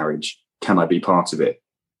miscarriage. Can I be part of it?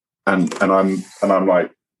 And I'm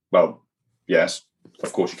like, well, yes,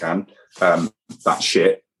 of course you can. That's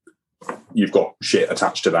shit. You've got shit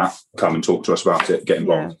attached to that. Come and talk to us about it. Get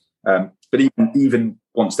involved. But even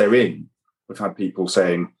once they're in, we've had people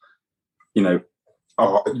saying, you know,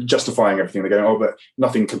 justifying everything. They're going, oh, but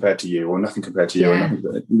nothing compared to you, or nothing compared to you. Or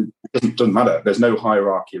nothing, it doesn't matter. There's no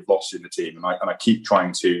hierarchy of loss in the team. And I keep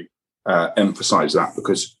trying to emphasize that,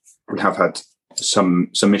 because we have had some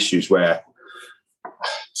issues where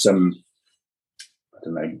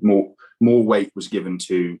more weight was given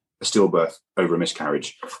to a stillbirth over a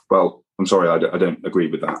miscarriage. Well, I'm sorry, I don't agree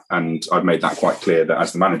with that. And I've made that quite clear, that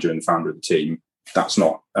as the manager and founder of the team, that's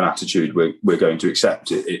not an attitude we're going to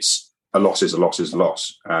accept. It's a loss is a loss is a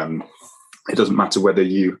loss. It doesn't matter whether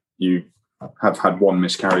you have had one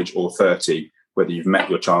miscarriage or 30, whether you've met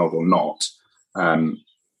your child or not.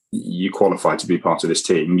 You qualify to be part of this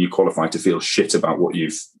team. You qualify to feel shit about what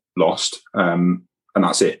you've lost, and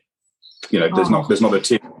that's it. You know, there's not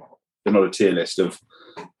a tier list of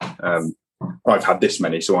I've had this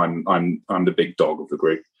many, so I'm the big dog of the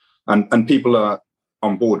group, and people are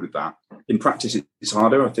on board with that. In practice, it's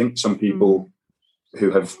harder. I think some people who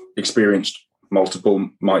have experienced multiple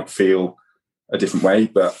might feel a different way,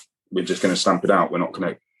 but we're just going to stamp it out. We're not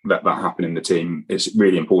going to let that happen in the team. It's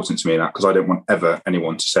really important to me, that, because I don't want ever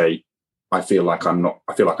anyone to say, I feel like I'm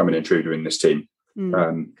an intruder in this team.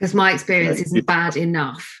 Because my experience isn't bad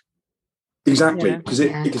enough. Exactly, because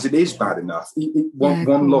it is bad enough.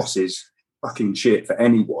 One loss is fucking shit for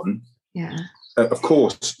anyone. Yeah. Of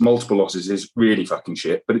course, multiple losses is really fucking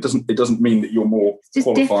shit, but it doesn't mean that you're more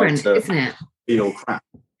qualified to, isn't it? Feel crap.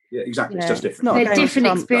 Yeah, exactly. It's just different. They're different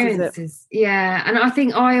experiences. Yeah, and I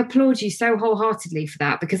think I applaud you so wholeheartedly for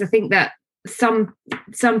that, because I think that some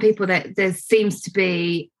people, that there seems to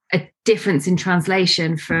be a difference in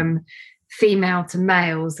translation from female to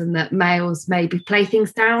males, and that males maybe play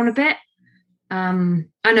things down a bit.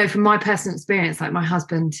 I know from my personal experience, like my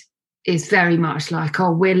husband is very much like,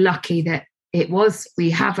 oh, we're lucky that we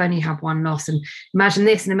have only had one loss, and imagine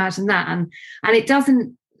this and imagine that, and it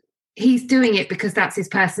doesn't, he's doing it because that's his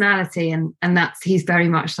personality, and he's very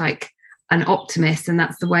much like an optimist, and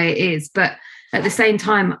that's the way it is. But at the same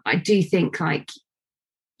time, I do think, like,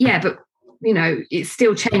 but you know, it's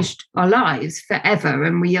still changed our lives forever,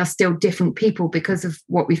 and we are still different people because of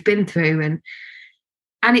what we've been through.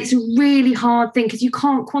 And it's a really hard thing because you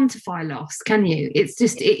can't quantify loss, can you? It's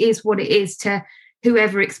just, it is what it is to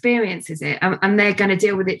whoever experiences it, and they're going to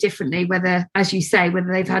deal with it differently, whether, as you say,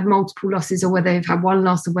 whether they've had multiple losses or whether they've had one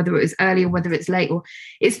loss, or whether it was early or whether it's late, or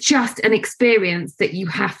it's just an experience that you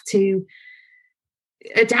have to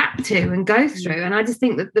adapt to and go through. And I just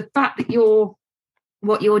think that the fact that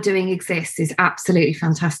what you're doing exists is absolutely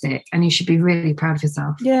fantastic, and you should be really proud of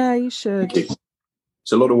yourself. Yeah, you should.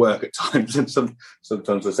 It's a lot of work at times, and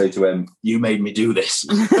sometimes I say to Em, "You made me do this."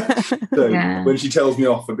 So when she tells me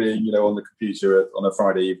off for being, you know, on the computer on a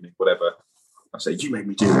Friday evening, whatever, I say, "You made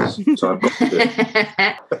me do this," so I've got to do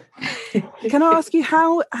it. Can I ask you,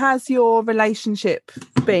 how has your relationship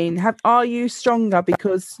been? Are you stronger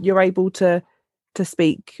because you're able to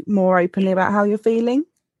speak more openly about how you're feeling?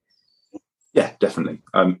 Yeah, definitely.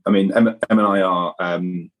 I mean, Em and I are.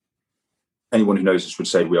 Anyone who knows us would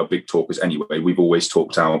say we are big talkers anyway. We've always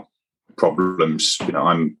talked out problems. You know,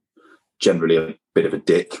 I'm generally a bit of a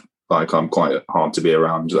dick. Like, I'm quite hard to be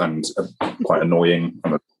around and quite annoying.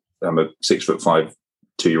 I'm a 6'5"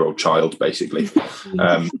 2-year-old child, basically.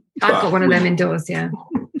 I've got one of them indoors. Yeah.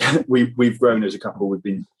 We've grown as a couple. We've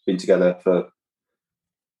been together for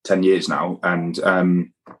 10 years now, and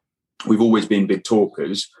we've always been big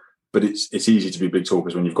talkers. But it's easy to be big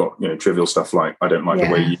talkers when you've got, you know, trivial stuff like, I don't like the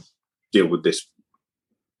way you deal with this.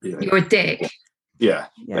 You know. You're a dick. Yeah.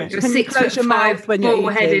 You're a 6'5"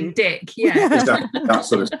 four-headed dick. Yeah. Exactly. That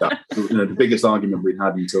sort of stuff. You know, the biggest argument we'd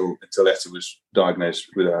had until Etta was diagnosed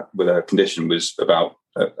with a condition was about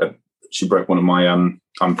she broke one of my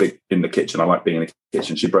I'm big in the kitchen. I like being in the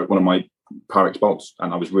kitchen. She broke one of my Pyrex bowls,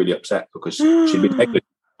 and I was really upset because she'd been negligent.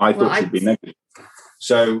 I thought she'd been negligent.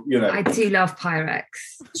 So, you know, I do love Pyrex.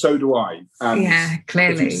 So do I. And yeah,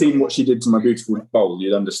 clearly. If you've seen what she did to my beautiful bowl,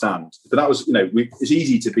 you'd understand. But that was, you know, it's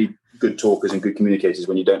easy to be good talkers and good communicators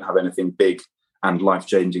when you don't have anything big and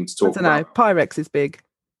life-changing to talk about. I don't know. Pyrex is big.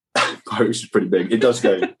 Pyrex is pretty big. It does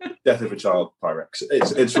go death of a child, Pyrex.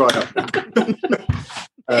 It's right up.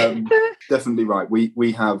 Definitely right.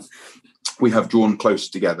 We have drawn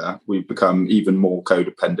closer together. We've become even more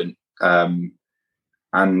codependent.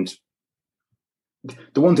 And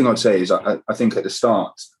the one thing I'd say is I think at the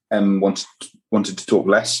start, Em wanted to talk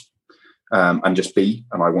less and just be,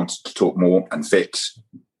 and I wanted to talk more and fix,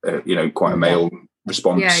 you know, quite a male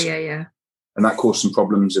response. Yeah. And that caused some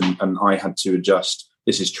problems, and I had to adjust.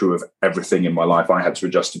 This is true of everything in my life. I had to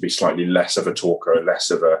adjust to be slightly less of a talker,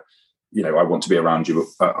 less of a, you know, I want to be around you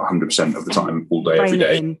 100% of the time, all day, every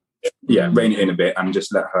day. Yeah, rein it in a bit and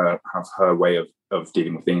just let her have her way of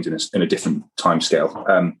dealing with things in a different time scale.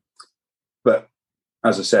 But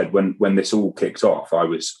as I said, when this all kicked off,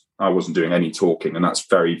 I wasn't doing any talking, and that's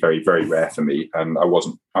very, very, very rare for me. And I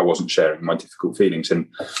wasn't sharing my difficult feelings. And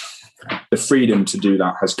the freedom to do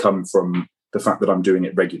that has come from the fact that I'm doing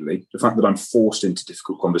it regularly, the fact that I'm forced into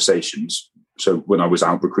difficult conversations. So when I was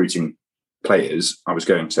out recruiting players, I was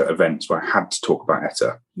going to events where I had to talk about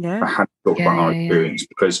Etta. Yeah. I had to talk about our experience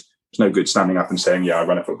because it's no good standing up and saying, I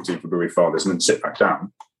run a football team for Bereaved Fathers and then sit back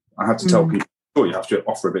down. I had to tell people, you have to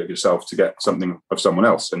offer a bit of yourself to get something of someone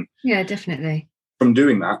else. And yeah, definitely. From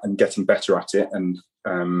doing that and getting better at it and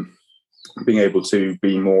being able to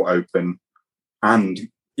be more open and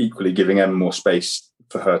equally giving Em more space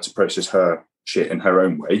for her to process her shit in her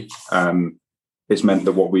own way, it's meant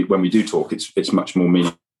that when we do talk, it's much more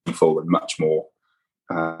meaningful and much more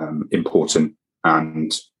important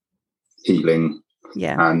and healing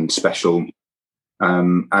and special.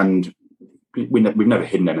 And we've never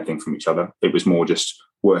hidden anything from each other. It was more just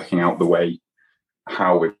working out the way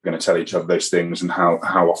how we're going to tell each other those things and how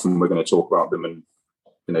often we're going to talk about them, and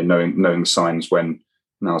you know, knowing signs when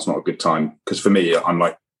now's not a good time. Because for me, I'm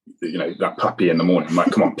like, you know, that puppy in the morning. I'm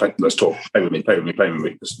like, come on, let's talk. Play with me.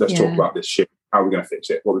 Let's talk about this shit. How are we going to fix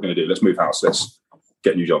it? What are we going to do? Let's move house. Let's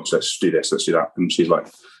get new jobs. Let's do this. Let's do that. And she's like,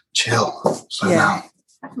 chill, slow down.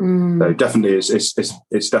 So definitely,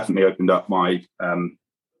 it's definitely opened up my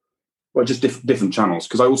just different channels,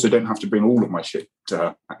 because I also don't have to bring all of my shit to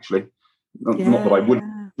her. Actually, not that I would,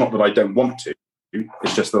 not that I don't want to.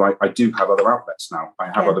 It's just that I do have other outlets now. I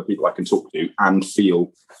have other people I can talk to and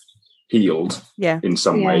feel healed in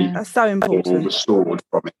some way. That's so important. Or restored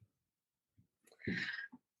from it.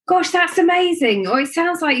 Gosh, that's amazing. Oh, it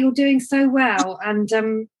sounds like you're doing so well. And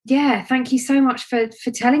thank you so much for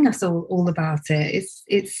telling us all about it.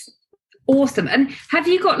 It's awesome. And have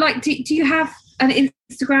you got do you have an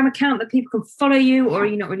Instagram account that people can follow you, or are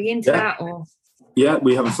you not really into that? Or Yeah,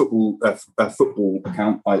 we have a football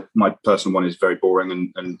account. My personal one is very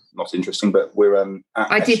boring and not interesting, but we're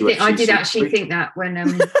I did actually think that when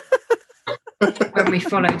when we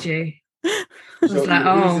followed you. I was like,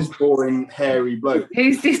 who's this boring hairy bloke?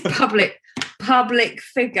 Who's this public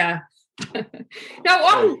figure?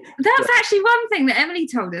 No, that's actually one thing that Emily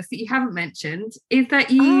told us that you haven't mentioned is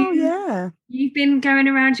that you've been going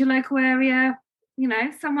around your local area. You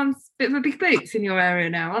know, someone's a bit of a big boots in your area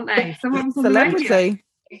now, aren't they? Someone's on celebrity. The radio.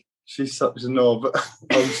 She's such a knob.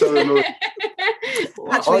 I'm so annoyed.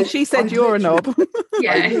 Actually, she said you're a knob.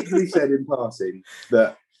 Yeah. I literally said in passing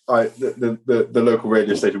that the local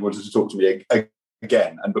radio station wanted to talk to me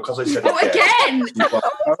again, and because I said again, like,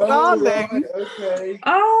 darling, right, okay.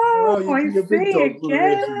 I see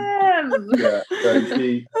again. Yeah, so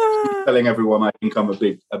she's telling everyone I think I'm a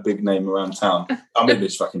big name around town. I mean,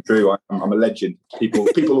 it's fucking true. I'm a legend. People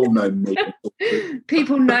all know me.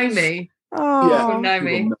 People know me. People know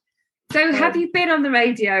me. So, have you been on the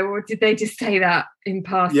radio, or did they just say that in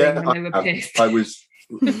passing when they were pissed? I was.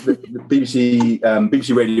 The BBC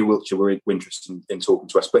Radio Wiltshire were interested in talking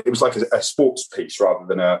to us, but it was like a sports piece rather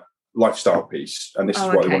than a lifestyle piece. And this is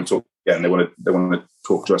what they want to talk again. They want to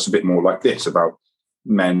talk to us a bit more like this about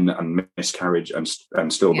men and miscarriage and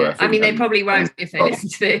stillbirth. Yeah. I mean, they probably won't if they listen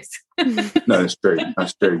to this. No, that's true.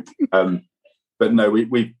 That's true. But no,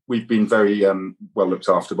 we've been very well looked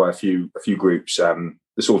after by a few groups. The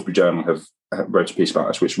Salisbury Journal have wrote a piece about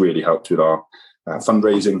us, which really helped with our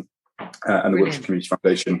fundraising. And the Wiltshire Community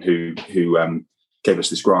Foundation, who gave us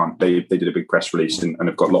this grant, they did a big press release and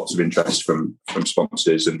have got lots of interest from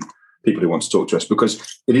sponsors and people who want to talk to us, because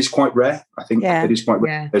it is quite rare. I think it is quite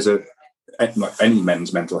rare. There's like any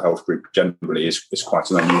men's mental health group generally is quite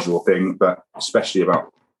an unusual thing, but especially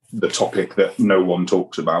about the topic that no one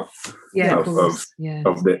talks about of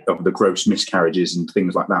the gross miscarriages and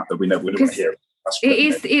things like that we never would hear.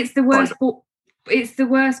 It's the worst. It's the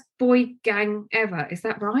worst boy gang ever. Is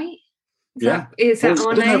that right? Is that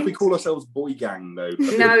our name? I don't know if we call ourselves boy gang, though.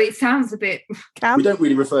 No, it sounds a bit... We don't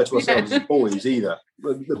really refer to ourselves as boys either.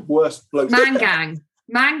 The worst blokes... Man gang.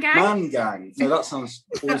 No, that sounds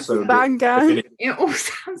also... Man gang. It all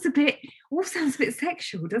sounds a bit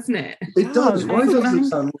sexual, doesn't it? It does. Why does it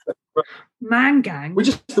sound... Man gang. We're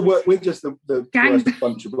just the worst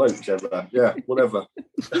bunch of blokes ever. Yeah, whatever.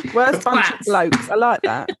 Worst bunch of blokes. I like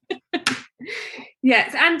that.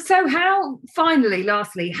 Yes, and so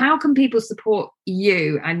lastly, how can people support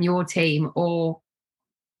you and your team, or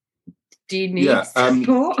do you need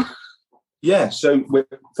support? So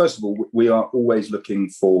first of all, we are always looking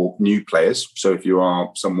for new players. So if you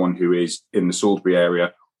are someone who is in the Salisbury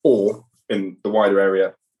area or in the wider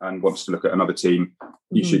area and wants to look at another team,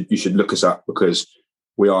 you should look us up, because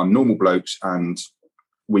we are normal blokes and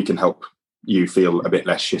we can help you feel a bit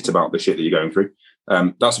less shit about the shit that you're going through.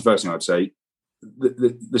 That's the first thing I'd say.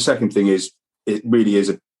 The second thing is, it really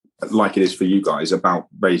is like it is for you guys, about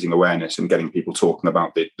raising awareness and getting people talking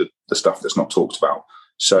about the stuff that's not talked about.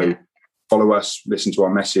 So follow us, listen to our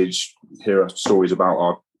message, hear our stories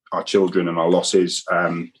about our children and our losses,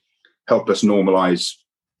 help us normalise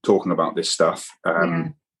talking about this stuff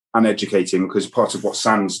and educating, because part of what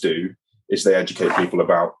SANS do is they educate people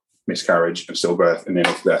about miscarriage and stillbirth and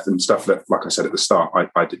neonatal death and stuff that, like I said at the start,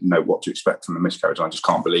 I didn't know what to expect from a miscarriage. I just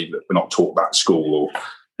can't believe that we're not taught that at school, or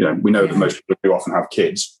we know that most people do often have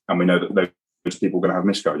kids, and we know that those people are going to have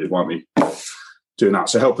miscarriages. Why aren't we doing that?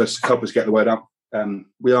 So help us get the word out.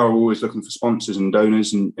 We are always looking for sponsors and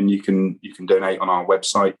donors, and you can donate on our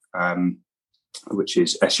website, which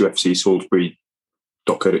is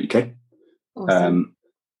sufcsalisbury.co.uk. Awesome.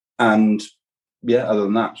 And other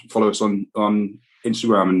than that, follow us on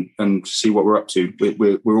Instagram and see what we're up to.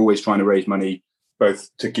 We're always trying to raise money,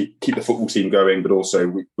 both to keep the football team going, but also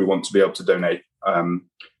we want to be able to donate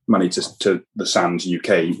money to the SANS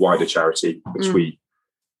UK wider charity, which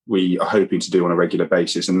we are hoping to do on a regular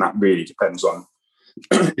basis. And that really depends on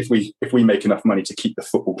if we make enough money to keep the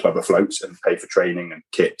football club afloat and pay for training and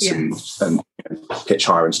kits and pitch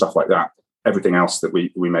hire and stuff like that. Everything else that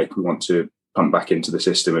we make, we want to pump back into the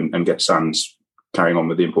system and get SANS carrying on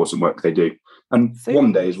with the important work they do. And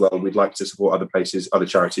one day as well, we'd like to support other places, other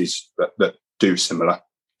charities that do similar.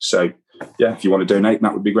 So, if you want to donate,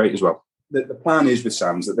 that would be great as well. The plan is with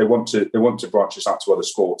SANS that they want to branch us out to other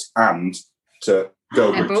sports and to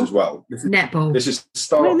girl groups as well. Netball. This is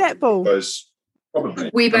started netball because probably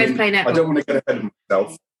we both play netball. I don't want to get ahead of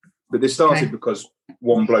myself, but this started because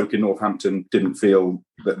one bloke in Northampton didn't feel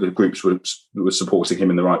that the groups were supporting him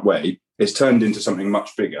in the right way. It's turned into something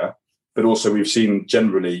much bigger, but also we've seen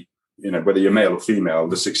generally whether you're male or female,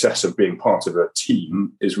 the success of being part of a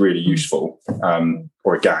team is really useful,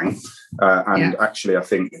 or a gang. Actually, I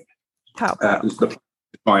think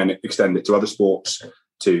try and extend it to other sports,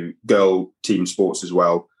 to girl team sports as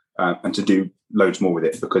well, and to do loads more with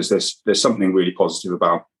it, because there's something really positive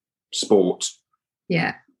about sport,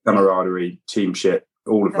 camaraderie, teamship,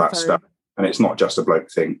 all of that stuff. And it's not just a bloke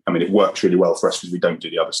thing. I mean, it works really well for us because we don't do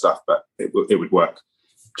the other stuff, but it would work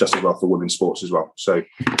just as well for women's sports as well. So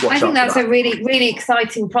I think that's a really, really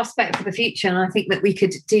exciting prospect for the future. And I think that we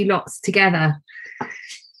could do lots together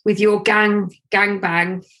with your gang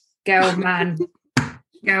bang, girl, man,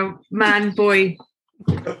 boy,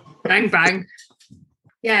 bang, bang.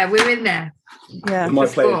 Yeah, we're in there. Yeah. My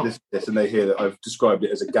players listen to this and they hear that I've described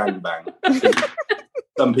it as a gang bang.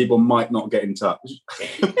 Some people might not get in touch.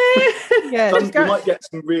 You might get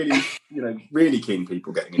some really, really keen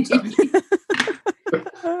people getting in touch.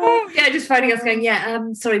 Just phoning us going,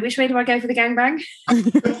 sorry, which way do I go for the gangbang?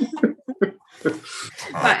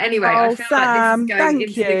 But anyway, I feel Sam, like this is going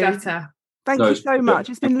into the gutter. Thank you so much.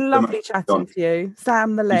 It's been lovely chatting to you.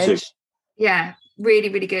 Sam the Ledge. Yeah, really,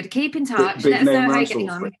 really good. Keep in touch. Let us know how you're getting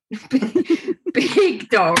on. Big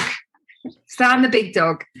dog. Sam the big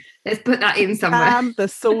dog. Let's put that in somewhere. Sam the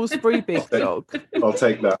Salisbury big dog. I'll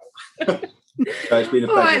take that. It's been a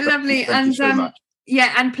pleasure. All right, lovely. Thank you so much.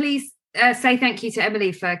 And please say thank you to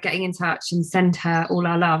Emily for getting in touch and send her all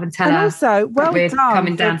our love and tell her also, well we're done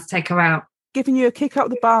coming down to take her out. Giving you a kick up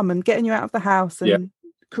the bum and getting you out of the house and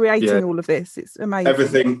creating all of this. It's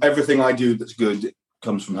amazing. Everything I do that's good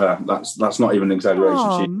comes from her. That's not even an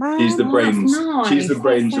exaggeration. She's the brains. Nice. She's the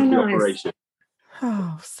brains of the operation.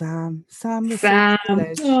 Oh, Sam. Sam.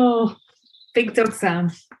 Oh, big dog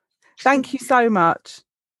Sam. Thank you so much.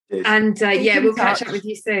 Cheers. And we'll catch up with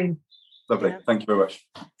you soon. Lovely. Yeah. Thank you very much.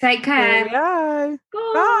 Take care. Bye.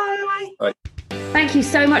 Bye. Thank you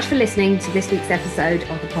so much for listening to this week's episode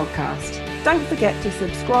of the podcast. Don't forget to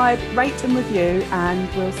subscribe, rate and review, and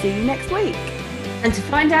we'll see you next week. And to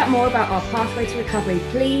find out more about our pathway to recovery,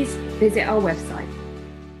 please visit our website.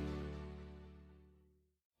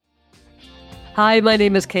 Hi, my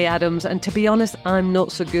name is Kay Adams, and to be honest, I'm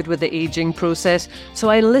not so good with the ageing process, so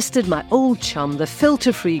I enlisted my old chum, the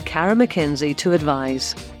filter-free Cara McKenzie, to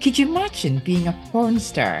advise. Could you imagine being a porn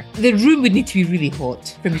star? The room would need to be really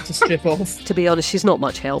hot for me to strip off. To be honest, she's not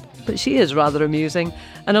much help, but she is rather amusing.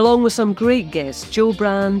 And along with some great guests, Joe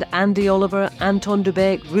Brand, Andy Oliver, Anton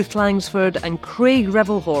Dubeck, Ruth Langsford and Craig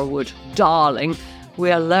Revel-Horwood, darling,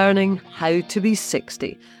 we are learning how to be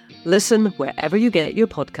 60. Listen wherever you get your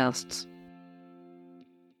podcasts.